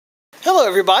Hello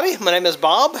everybody, my name is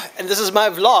Bob and this is my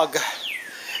vlog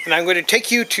and I'm going to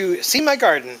take you to see my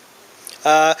garden.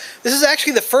 This is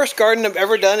actually the first garden I've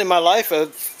ever done in my life, a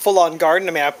full-on garden.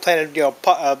 I mean, I planted a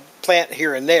plant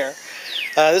here and there.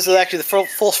 This is actually the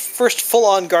first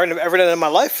full-on garden I've ever done in my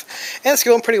life, and it's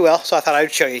going pretty well, so I thought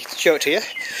I'd show it to you.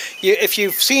 If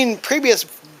you've seen previous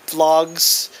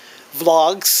vlogs,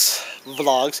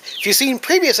 if you've seen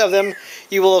previous of them,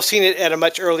 you will have seen it at a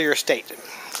much earlier state.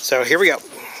 So here we go.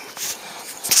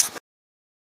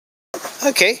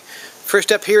 Okay,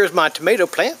 first up here is my tomato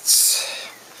plants.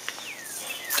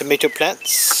 We're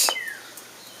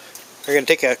going to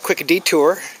take a quick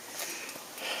detour.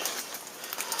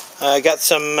 I got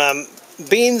some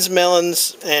beans,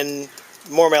 melons, and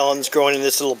more melons growing in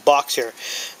this little box here.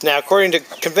 Now, according to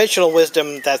conventional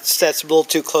wisdom, that's a little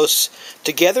too close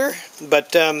together,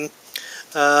 but I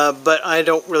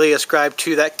don't really ascribe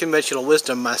to that conventional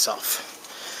wisdom myself.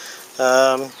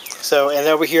 And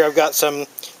over here I've got some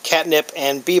catnip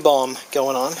and bee balm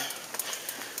going on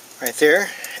right there,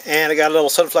 and I got a little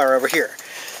sunflower over here.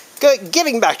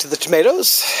 Getting back to the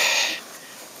tomatoes.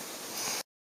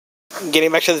 You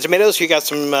got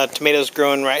some tomatoes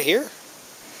growing right here.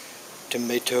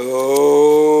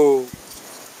 Tomato.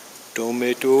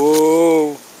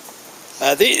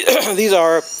 These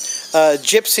are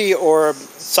Gypsy or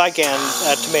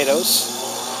Tsygan tomatoes.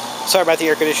 Sorry about the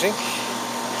air conditioning.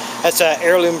 That's an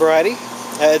heirloom variety.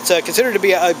 It's considered to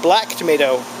be a black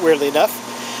tomato, weirdly enough,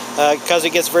 because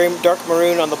it gets very dark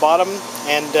maroon on the bottom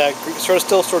and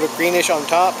still sort of greenish on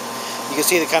top. You can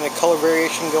see the kind of color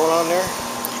variation going on there.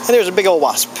 And there's a big old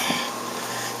wasp.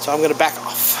 So I'm going to back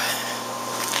off.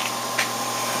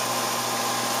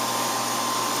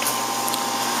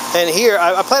 And here,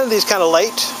 I planted these kind of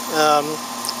late.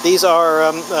 These are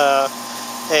a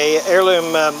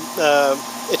heirloom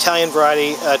Italian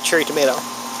variety cherry tomato.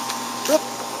 Whoop.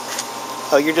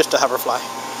 Oh, you're just a hoverfly.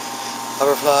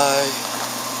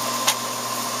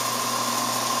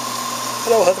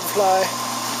 Hello, hoverfly.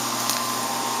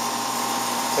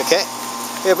 Okay.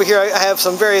 Over here I have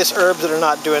some various herbs that are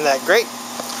not doing that great.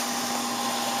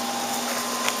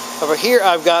 Over here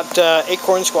I've got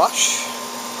acorn squash.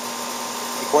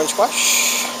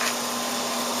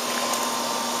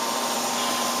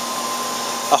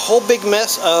 A whole big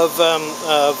mess of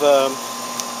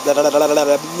what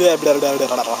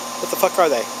the fuck are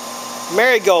they?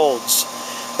 Marigolds.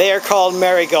 They are called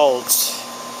marigolds.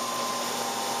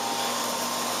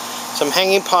 Some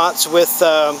hanging pots with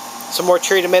some more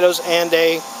cherry tomatoes and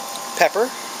a pepper.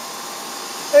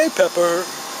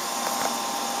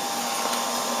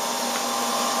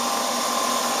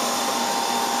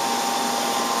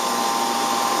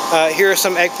 Here are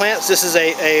some eggplants. This is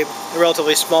a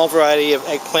relatively small variety of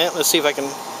eggplant. Let's see if I can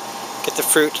get the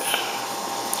fruit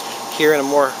here in a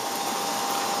more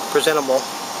presentable.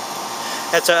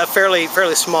 That's a fairly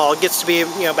small. It gets to be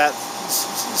about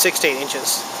 6 to 8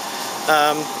 inches.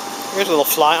 Here's a little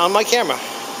fly on my camera.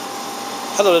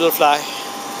 Hello, little fly.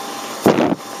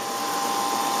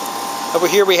 Over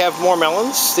here we have more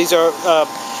melons. These are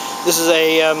this is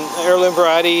a heirloom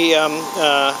variety, and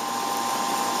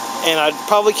I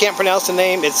probably can't pronounce the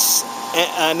name. It's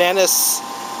Ananas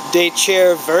de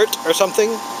Verte or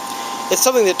something. It's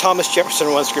something that Thomas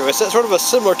Jefferson once grew. It's sort of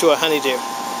similar to a honeydew.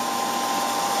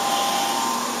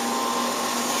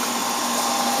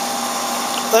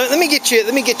 Let me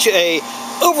get you a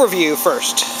overview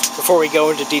first before we go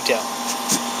into detail.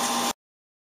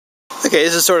 Okay,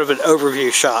 this is sort of an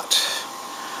overview shot.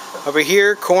 Over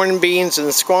here, corn, beans,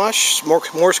 and squash.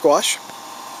 More squash.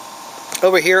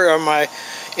 Over here are my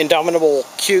indomitable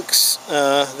cukes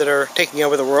that are taking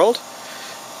over the world.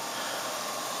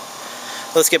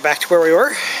 Let's get back to where we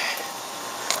were.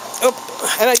 Oh,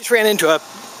 and I just ran into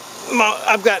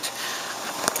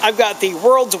I've got the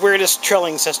world's weirdest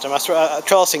trellising system. I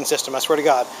swear to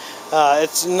God.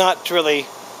 It's not really.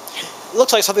 It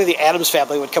looks like something the Addams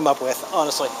family would come up with,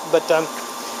 honestly. But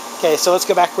okay, so let's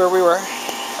go back where we were.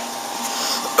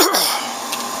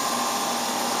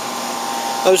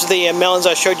 Those are the melons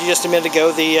I showed you just a minute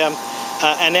ago. The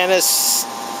Ananas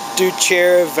du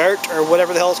Verte, or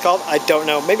whatever the hell it's called. I don't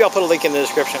know. Maybe I'll put a link in the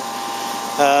description.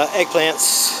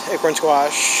 Eggplants, acorn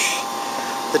squash,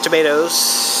 the tomatoes.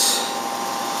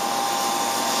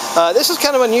 This is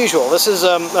kind of unusual. This is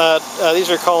these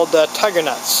are called tiger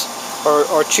nuts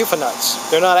or chufa nuts.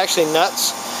 They're not actually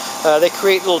nuts. They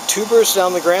create little tubers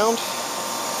down the ground,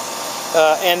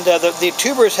 and the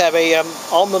tubers have a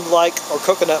almond-like or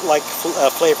coconut-like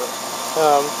flavor,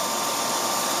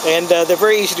 and they're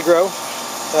very easy to grow.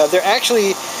 They're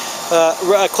actually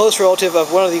a close relative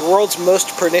of one of the world's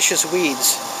most pernicious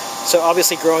weeds, so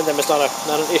obviously growing them is not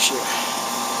an issue.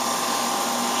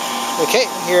 Okay,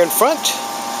 here in front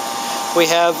we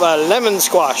have lemon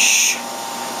squash.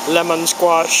 Lemon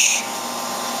squash.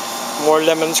 More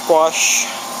lemon squash.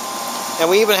 And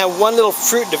we even have one little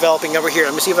fruit developing over here.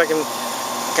 Let me see if I can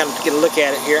kind of get a look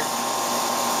at it here.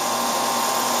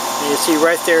 And you see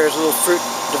right there is a little fruit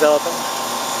developing.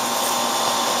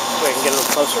 So I can get a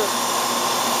little closer.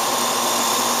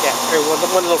 Yeah, there's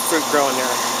one little fruit growing there.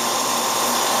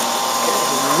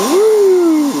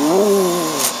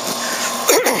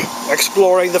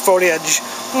 Exploring the foliage.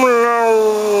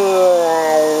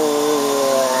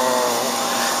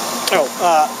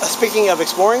 Oh, speaking of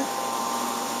exploring,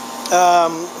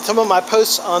 some of my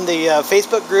posts on the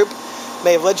Facebook group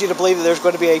may have led you to believe that there's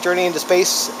going to be a Journey into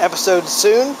Space episode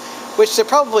soon, which there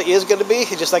probably is going to be.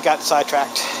 It just I got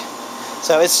sidetracked.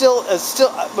 So it's still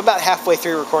about halfway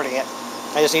through recording it.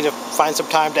 I just need to find some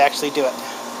time to actually do it.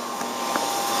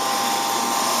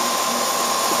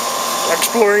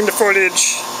 Exploring the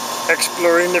foliage.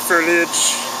 Exploring the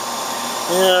foliage.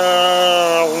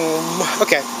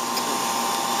 Okay.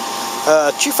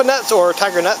 Chufa nuts or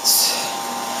tiger nuts.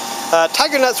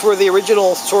 Tiger nuts were the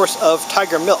original source of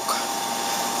tiger milk.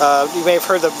 You may have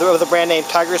heard of the brand name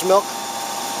Tiger's Milk.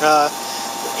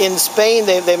 In Spain,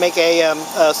 they make a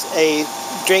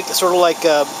drink sort of like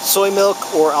soy milk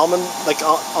or almond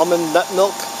nut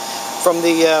milk from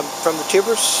the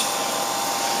tubers,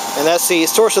 and that's the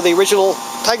source of the original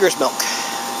tiger's milk.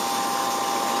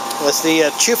 That's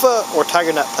the chufa or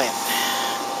tiger nut plant.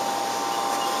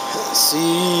 Let's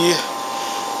see.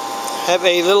 Have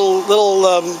a little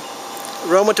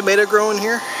Roma tomato growing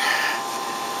here.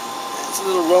 It's a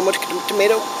little Roma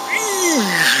tomato.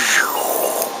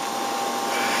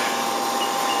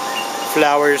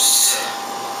 Flowers.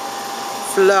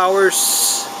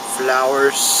 Flowers.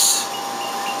 Flowers.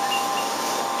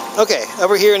 Okay,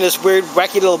 over here in this weird,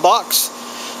 wacky little box,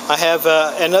 I have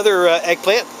another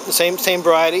eggplant, the same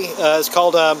variety. It's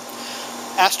called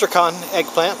Astrakom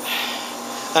Eggplant.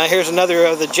 Here's another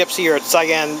of the Gypsy or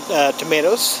Tsygan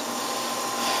tomatoes.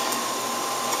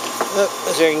 So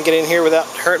I can get in here without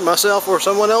hurting myself or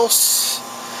someone else.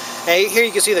 And here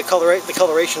you can see the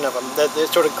coloration of them.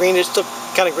 It's sort of greenish, still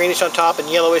kind of greenish on top and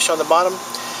yellowish on the bottom.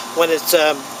 When it's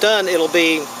done, it'll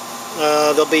be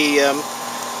they'll be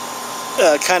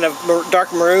kind of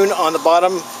dark maroon on the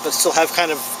bottom, but still have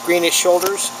kind of greenish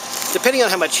shoulders, depending on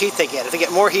how much heat they get. If they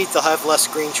get more heat, they'll have less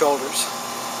green shoulders.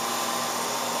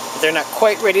 But they're not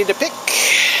quite ready to pick.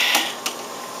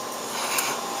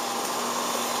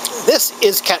 This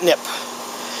is catnip.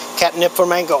 Catnip for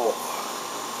mango.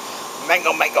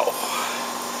 Mango, mango.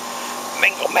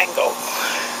 Mango, mango.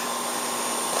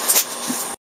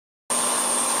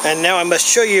 And now I must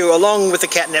show you, along with the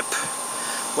catnip,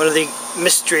 one of the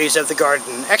mysteries of the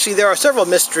garden. Actually, there are several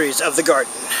mysteries of the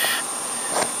garden.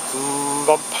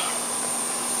 Bump.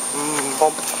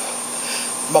 Bump.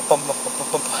 Bump, bump, bump,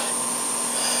 bump, bump.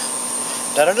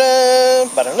 Da-da-da,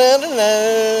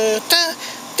 ba-da-da-da-da,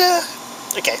 da-da.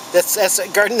 Okay, that's a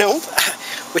garden gnome,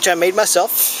 which I made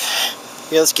myself.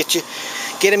 Yeah, let's get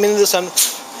him into the sun,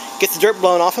 get the dirt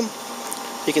blown off him.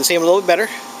 You can see him a little bit better.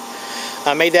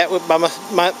 I made that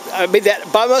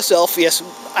by myself. Yes,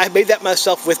 I made that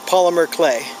myself with polymer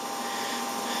clay.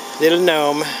 Little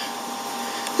gnome.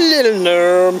 Little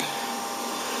gnome.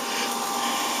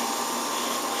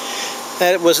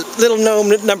 That was little gnome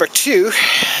number 2.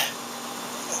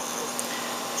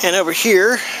 And over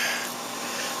here,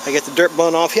 I get the dirt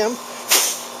blown off him.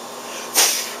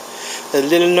 The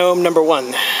little gnome number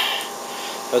 1.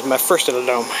 That was my first little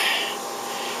gnome.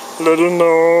 Little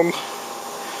gnome.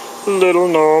 Little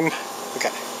gnome.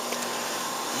 Okay.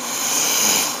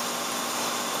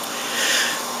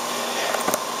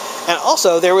 And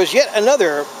also, there was yet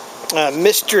another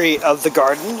mystery of the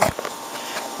garden.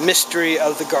 Mystery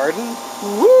of the garden.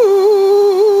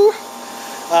 Woo!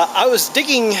 I was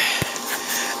digging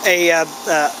a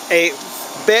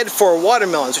bed for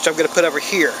watermelons, which I'm going to put over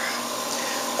here.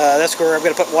 That's where I'm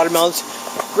going to put watermelons.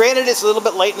 Granted, it's a little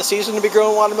bit late in the season to be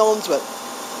growing watermelons, but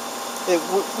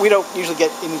we don't usually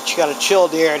get any kind of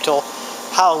chilled air until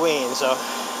Halloween. So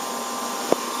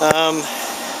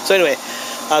anyway,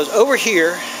 I was over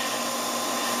here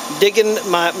digging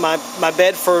my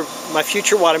bed for my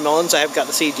future watermelons. I haven't got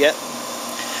the seed yet.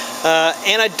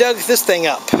 And I dug this thing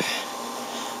up.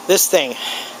 This thing.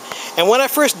 And when I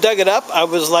first dug it up, I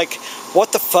was like,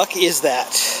 what the fuck is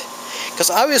that? Because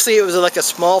obviously it was like a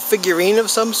small figurine of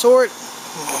some sort.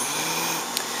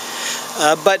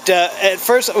 But at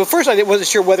first I wasn't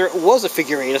sure whether it was a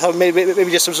figurine. I thought maybe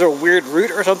just some sort of weird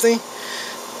root or something.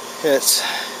 It's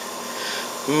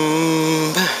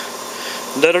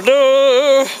da da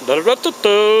da da da da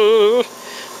da.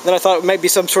 Then I thought it might be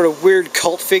some sort of weird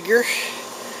cult figure.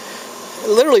 I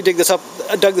literally dug this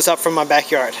up from my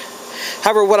backyard.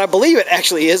 However, what I believe it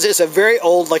actually is a very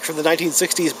old, like from the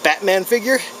 1960s Batman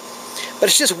figure. But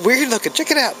it's just weird looking.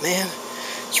 Check it out, man.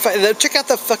 Check out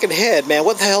the fucking head, man.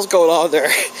 What the hell's going on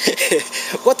there?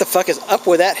 What the fuck is up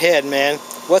with that head, man?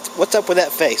 What's up with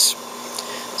that face?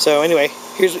 So anyway,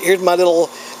 here's my little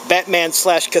Batman /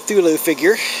 Cthulhu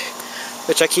figure,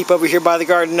 which I keep over here by the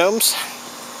garden gnomes.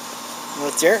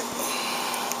 Right there.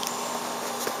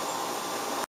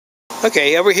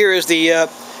 Okay, over here is the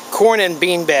corn and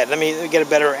bean bed. Let me get a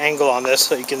better angle on this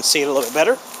so you can see it a little bit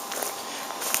better.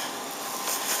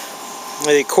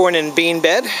 The corn and bean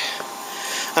bed.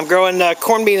 I'm growing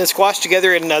corn, bean, and squash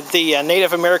together in the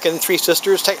Native American Three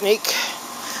Sisters technique,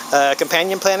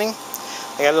 companion planting.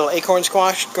 I got a little acorn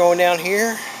squash going down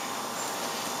here.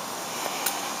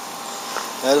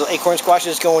 A little acorn squash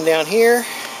is going down here.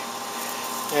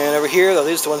 And over here, though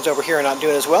these ones over here are not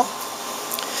doing as well.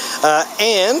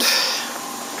 And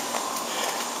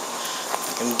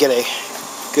I can get a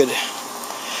good...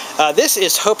 this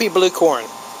is Hopi blue corn.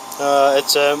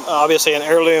 It's obviously an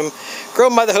heirloom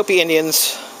grown by the Hopi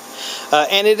Indians.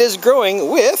 And it is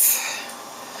growing with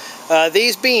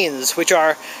these beans, which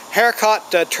are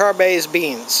Haricot Tarbais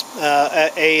beans,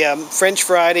 a French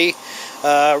variety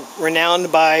renowned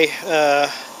by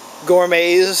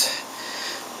gourmets.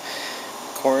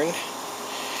 Corn.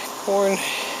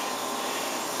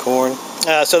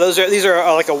 So these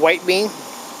are like a white bean,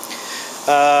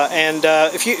 and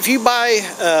if you buy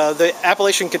the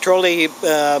Appalachian Contrôlé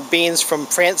beans from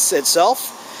France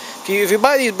itself, if you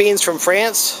buy these beans from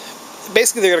France,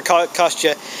 basically they're going to cost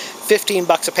you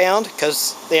 $15 a pound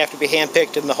because they have to be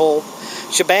hand-picked in the whole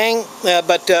shebang.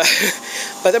 But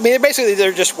I mean,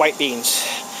 they're just white beans.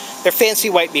 They're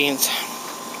fancy white beans.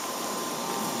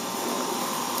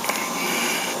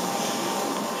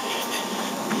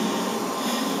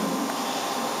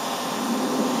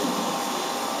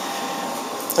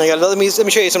 Let me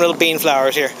show you some little bean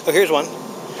flowers here. Oh, here's one.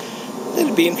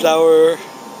 Little bean flower.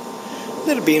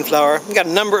 Little bean flower. We got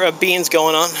a number of beans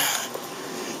going on.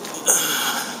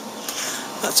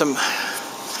 Got some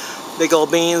big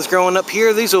old beans growing up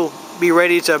here. These will be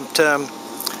ready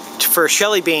for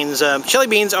Shelly beans. Shelly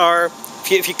beans are,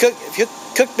 if you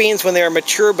cook beans when they are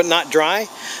mature but not dry,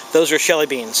 those are Shelly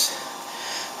beans.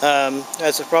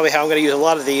 That's probably how I'm going to use a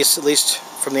lot of these, at least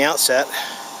from the outset.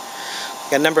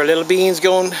 Got a number of little beans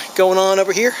going on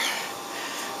over here.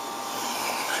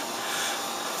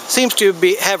 Seems to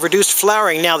have reduced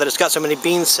flowering now that it's got so many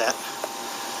beans set.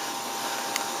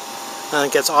 I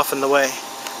think that's off in the way.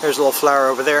 There's a little flower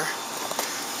over there.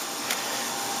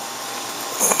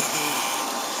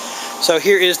 So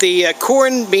here is the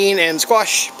corn, bean, and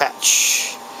squash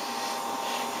patch.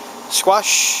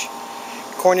 Squash,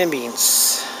 corn, and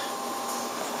beans.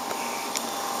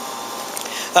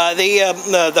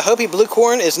 The Hopi blue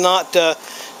corn is not.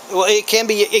 Well, it can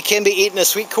be eaten as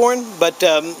sweet corn, but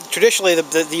traditionally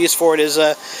the use for it is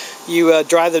you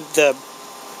dry the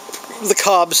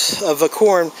cobs of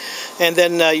corn, and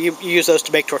then you use those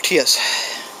to make tortillas.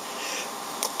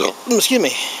 Excuse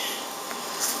me.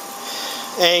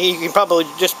 And you can probably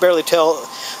just barely tell.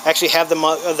 Actually, have them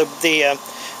the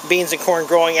beans and corn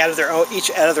growing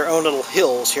each out of their own little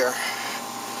hills here.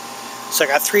 So I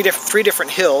got three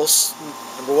different hills.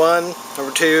 Number 1,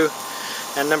 number 2,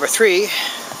 and number 3.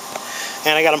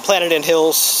 And I got them planted in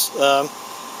hills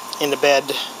in the bed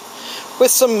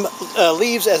with some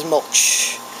leaves as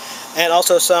mulch, and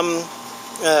also some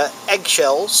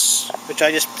eggshells, which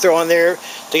I just throw on there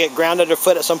to get ground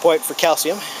underfoot at some point for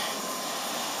calcium.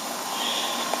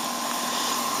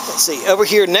 Let's see, over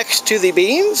here next to the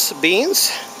beans.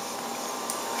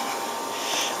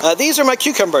 These are my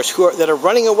cucumbers that are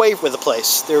running away with the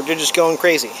place. They're just going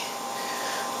crazy.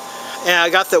 And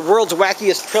I got the world's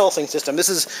wackiest trellising system. This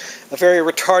is a very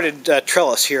retarded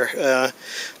trellis here.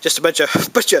 Just a bunch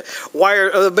of wire,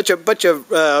 a bunch of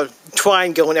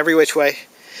twine going every which way.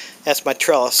 That's my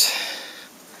trellis.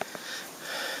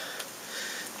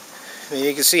 And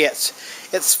you can see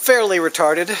it's fairly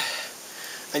retarded.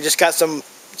 I just got some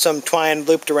twine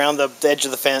looped around the edge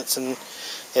of the fence, and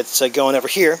it's going over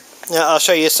here. I'll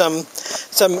show you some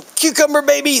cucumber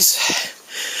babies.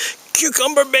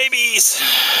 Cucumber babies.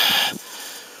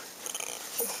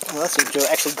 Well, that seems to have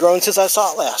actually grown since I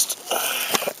saw it last.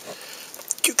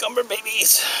 Cucumber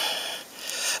babies.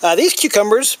 These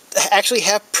cucumbers actually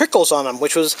have prickles on them,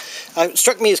 which was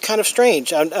struck me as kind of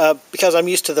strange because I'm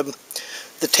used to the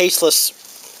tasteless,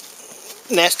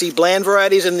 nasty, bland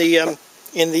varieties in the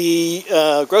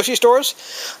grocery stores.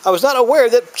 I was not aware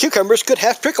that cucumbers could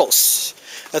have prickles.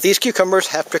 These cucumbers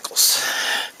have prickles.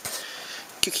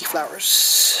 Kooky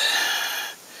flowers.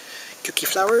 Kooky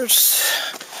flowers.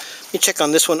 Let me check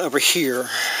on this one over here.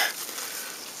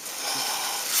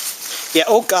 Yeah,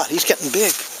 oh God, he's getting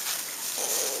big.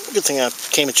 Good thing I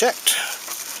came and checked.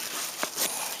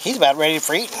 He's about ready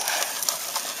for eating.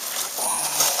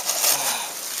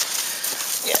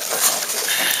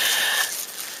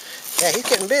 Yeah, he's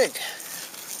getting big.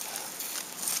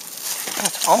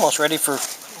 It's almost ready for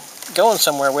going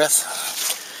somewhere with.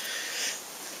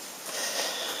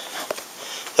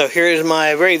 So here is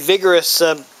my very vigorous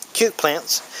cuke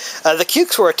plants. The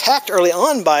cukes were attacked early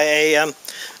on by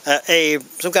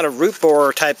some kind of root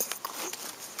borer type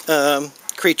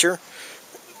creature.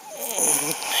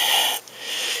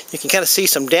 You can kind of see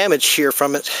some damage here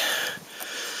from it.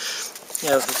 You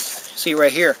know, see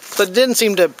right here. But it didn't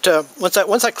seem to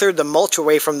once I cleared the mulch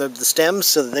away from the stems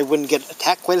so that they wouldn't get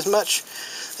attacked quite as much,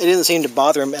 it didn't seem to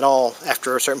bother them at all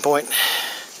after a certain point.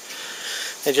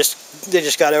 They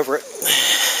just got over it.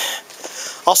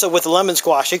 Also with the lemon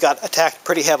squash, it got attacked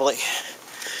pretty heavily.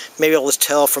 Maybe I'll just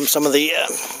tell from some of the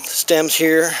stems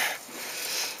here.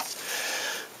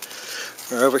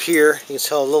 Or over here, you can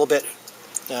tell a little bit.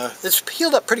 This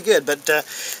healed up pretty good, but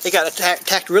it got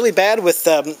attacked really bad with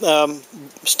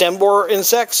stem borer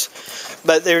insects.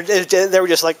 But they were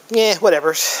just like, yeah,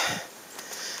 whatever.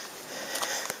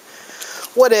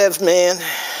 Whatevs, man.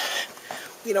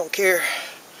 We don't care.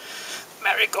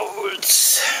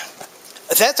 Marigolds.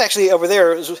 That's actually over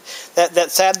there.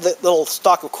 That sad little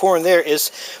stalk of corn there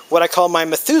is what I call my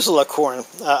Methuselah corn.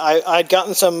 I'd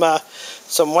gotten some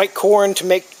white corn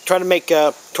to try to make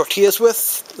tortillas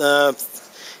with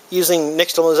using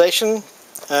nixtamalization,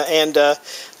 and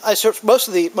most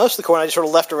of the corn I just sort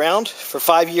of left around for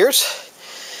 5 years.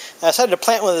 I decided to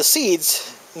plant one of the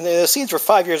seeds, and the seeds were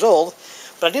 5 years old,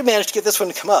 but I did manage to get this one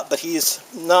to come up, but he's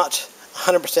not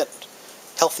 100%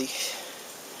 healthy.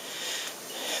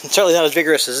 And certainly not as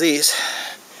vigorous as these.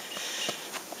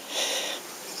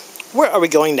 Where are we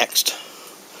going next?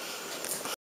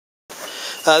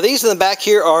 These in the back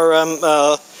here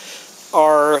are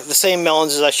the same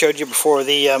melons as I showed you before,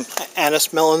 the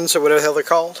Ananas melons, or whatever the hell they're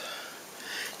called.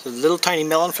 It's a little tiny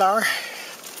melon flower.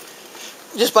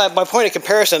 Just by point of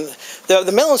comparison,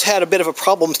 the melons had a bit of a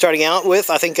problem starting out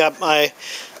with. I think I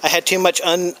had too much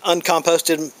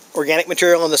uncomposted organic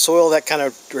material in the soil that kind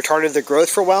of retarded their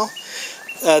growth for a while.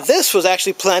 This was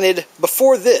actually planted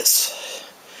before this,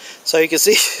 so you can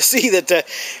see that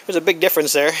there's a big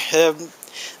difference there. They're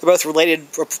both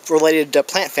related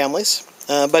plant families,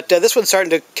 but this one's starting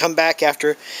to come back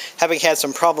after having had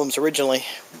some problems originally,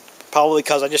 probably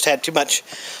because I just had too much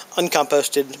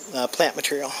uncomposted plant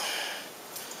material.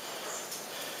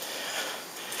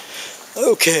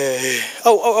 Okay.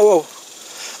 Oh,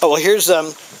 well, here's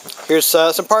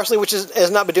some parsley, which has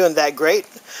not been doing that great.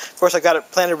 Of course, I got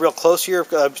it planted real close here.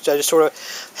 I just sort of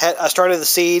I started the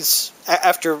seeds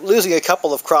after losing a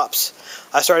couple of crops.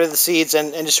 I started the seeds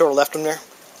and just sort of left them there.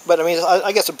 But I mean,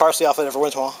 I get some parsley off it every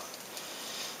once in a while.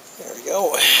 There we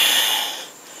go.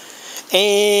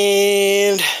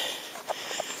 And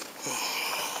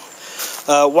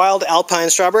wild alpine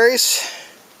strawberries.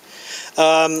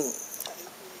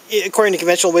 According to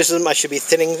conventional wisdom, I should be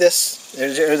thinning this.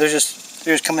 They're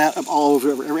just coming out all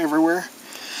over everywhere.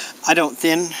 I don't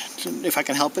thin if I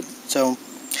can help it. So,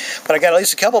 but I got at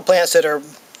least a couple plants that are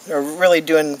really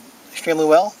doing extremely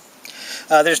well.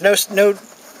 There's no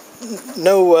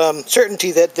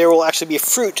certainty that there will actually be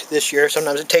fruit this year.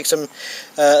 Sometimes it takes them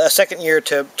a second year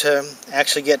to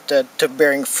actually get to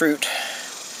bearing fruit.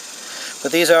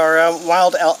 But these are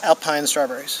wild alpine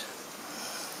strawberries.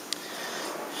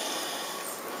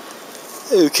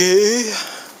 Okay,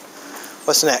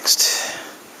 what's next?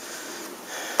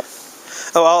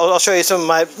 Oh, I'll show you some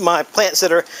of my plants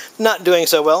that are not doing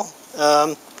so well.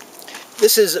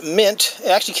 This is mint. It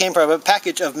actually came from a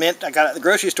package of mint I got at the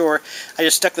grocery store. I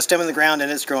just stuck the stem in the ground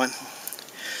and it's growing.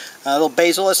 A little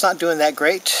basil, it's not doing that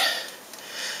great.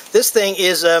 This thing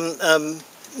is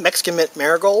Mexican mint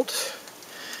marigold,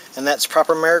 and that's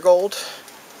proper marigold,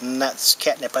 and that's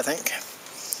catnip, I think.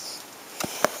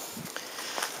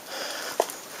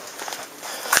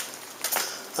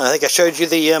 I think I showed you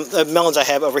the melons I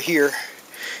have over here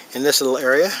in this little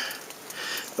area.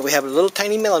 But we have a little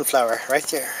tiny melon flower right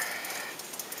there.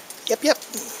 Yep.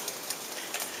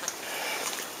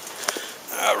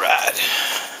 Alright.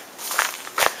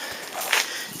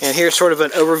 And here's sort of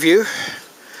an overview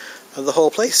of the whole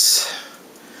place.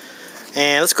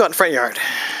 And let's go out in the front yard.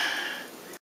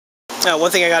 Now,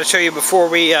 one thing I got to show you before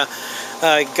we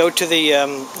go to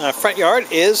the front yard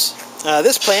is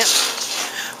this plant,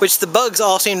 which the bugs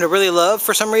all seem to really love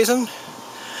for some reason.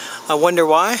 I wonder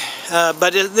why.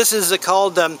 But this is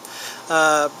called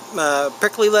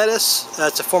prickly lettuce.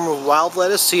 It's a form of wild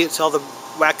lettuce. See, it's all the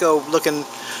wacko looking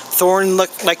thorn like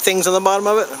things on the bottom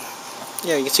of it.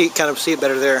 Yeah, you can see, kind of see it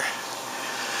better there.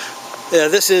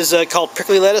 This is called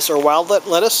prickly lettuce or wild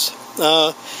lettuce.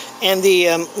 And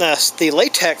the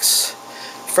latex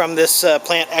from this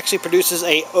plant actually produces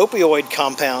a opioid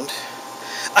compound.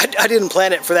 I didn't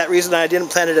plant it for that reason. I didn't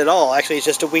plant it at all. Actually, it's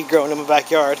just a weed growing in my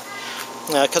backyard.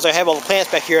 Because I have all the plants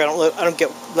back here, I don't let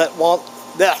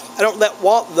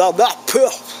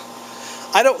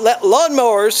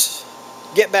lawnmowers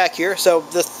get back here. So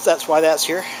that's why that's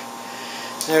here.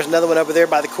 And there's another one over there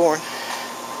by the corn,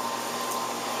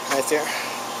 right there.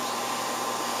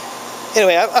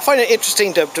 Anyway, I find it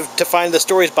interesting to find the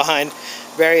stories behind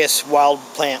various wild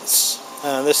plants.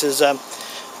 This is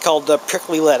called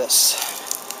prickly lettuce.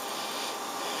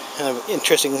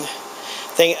 Interesting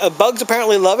thing. Bugs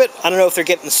apparently love it. I don't know if they're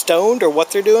getting stoned or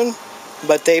what they're doing,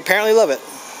 but they apparently love it.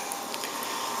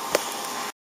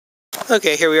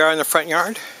 Okay, here we are in the front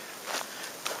yard.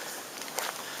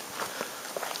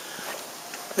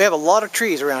 We have a lot of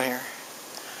trees around here.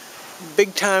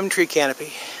 Big time tree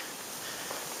canopy.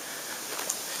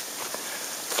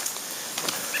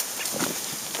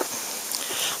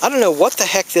 I don't know what the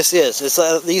heck this is. It's,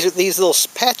 these little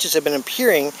patches have been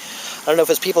appearing. I don't know if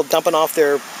it's people dumping off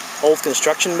their old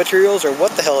construction materials or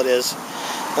what the hell it is.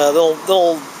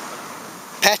 Little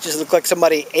patches look like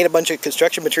somebody ate a bunch of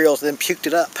construction materials and then puked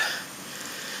it up.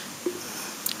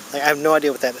 I have no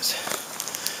idea what that is.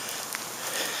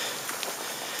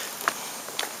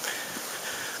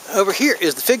 Over here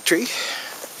is the fig tree.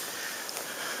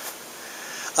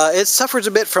 It suffers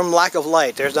a bit from lack of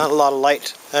light. There's not a lot of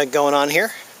light going on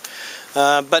here.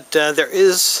 But there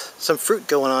is some fruit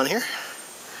going on here.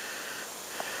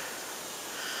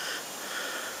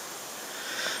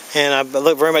 And I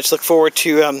very much look forward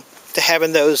to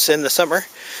having those in the summer.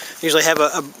 Usually have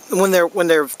when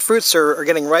their fruits are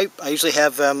getting ripe, I usually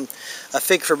have a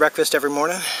fig for breakfast every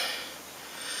morning.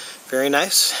 Very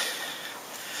nice.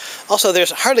 Also,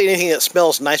 there's hardly anything that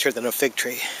smells nicer than a fig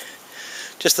tree.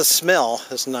 Just the smell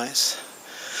is nice.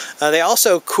 They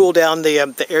also cool down the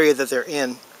area that they're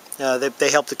in. They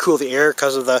help to cool the air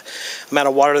because of the amount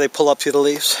of water they pull up through the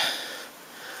leaves.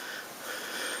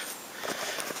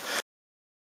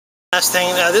 Last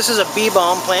thing, this is a bee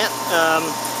balm plant.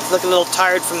 Look a little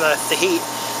tired from the heat.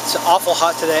 It's awful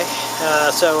hot today,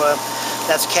 so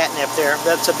that's catnip there.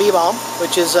 That's a bee balm,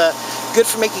 which is good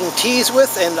for making teas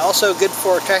with, and also good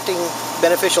for attracting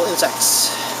beneficial insects.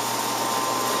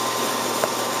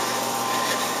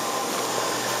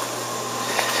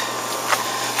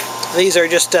 These are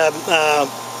just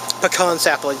pecan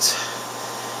saplings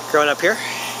growing up here.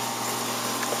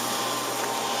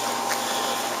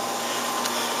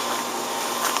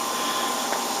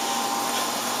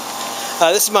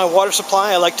 This is my water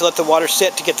supply. I like to let the water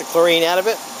sit to get the chlorine out of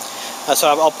it. So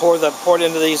I'll pour it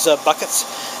into these buckets,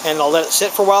 and I'll let it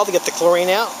sit for a while to get the chlorine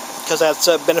out, because that's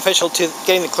beneficial to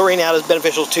getting the chlorine out is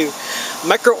beneficial to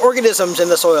microorganisms in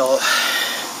the soil.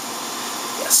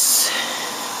 Yes,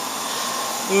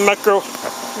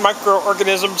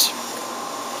 microorganisms.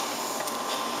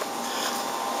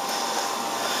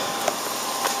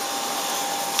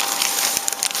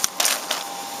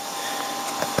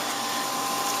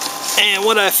 And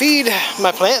what I feed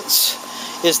my plants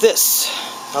is this.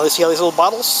 Now, you see all these little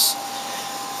bottles?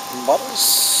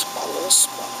 Bottles.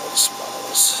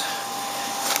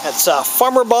 That's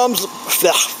Farmer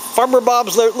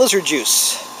Bob's lizard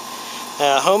juice.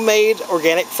 Homemade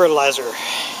organic fertilizer.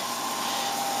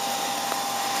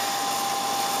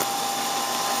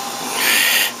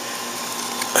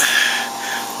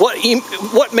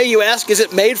 What may you ask, is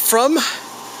it made from?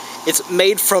 It's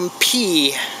made from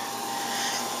pea.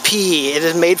 It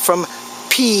is made from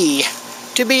pea.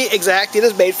 To be exact, it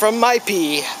is made from my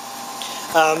pea.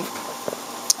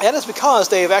 That is because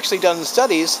they have actually done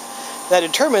studies that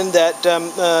determined that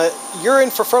urine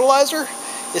for fertilizer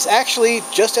is actually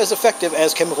just as effective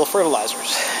as chemical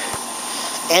fertilizers.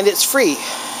 And it's free.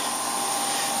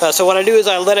 So what I do is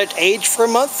I let it age for a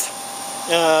month.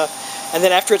 And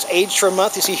then after it's aged for a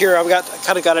month, you see here I've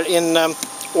kind of got it in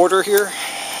order here.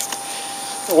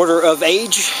 Order of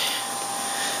age.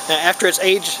 After it's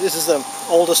aged, this is the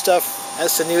oldest stuff,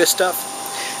 that's the newest stuff.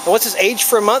 And once it's aged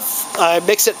for a month, I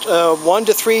mix it 1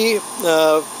 to 3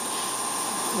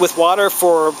 with water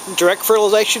for direct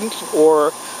fertilization,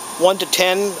 or 1 to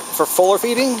 10 for foliar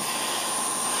feeding.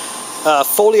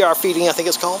 Foliar feeding, I think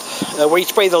it's called, where you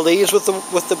spray the leaves with the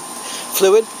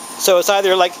fluid. So it's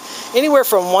either like anywhere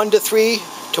from 1 to 3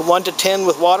 to 1 to 10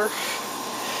 with water.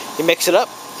 You mix it up,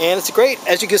 and it's great.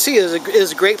 As you can see, it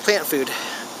is a great plant food.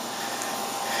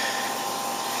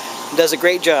 Does a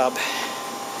great job.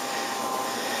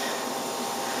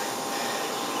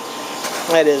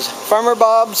 That is Farmer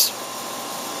Bob's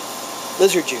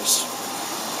lizard juice.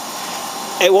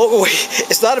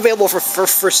 It's not available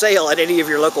for sale at any of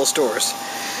your local stores.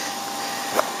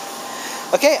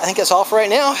 Okay, I think that's all for right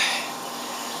now.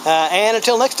 And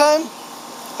until next time,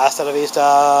 hasta la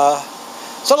vista.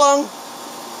 So long.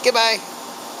 Goodbye.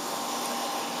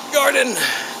 Garden.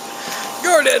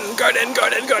 Garden, garden,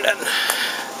 garden, garden.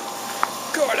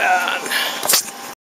 Garden.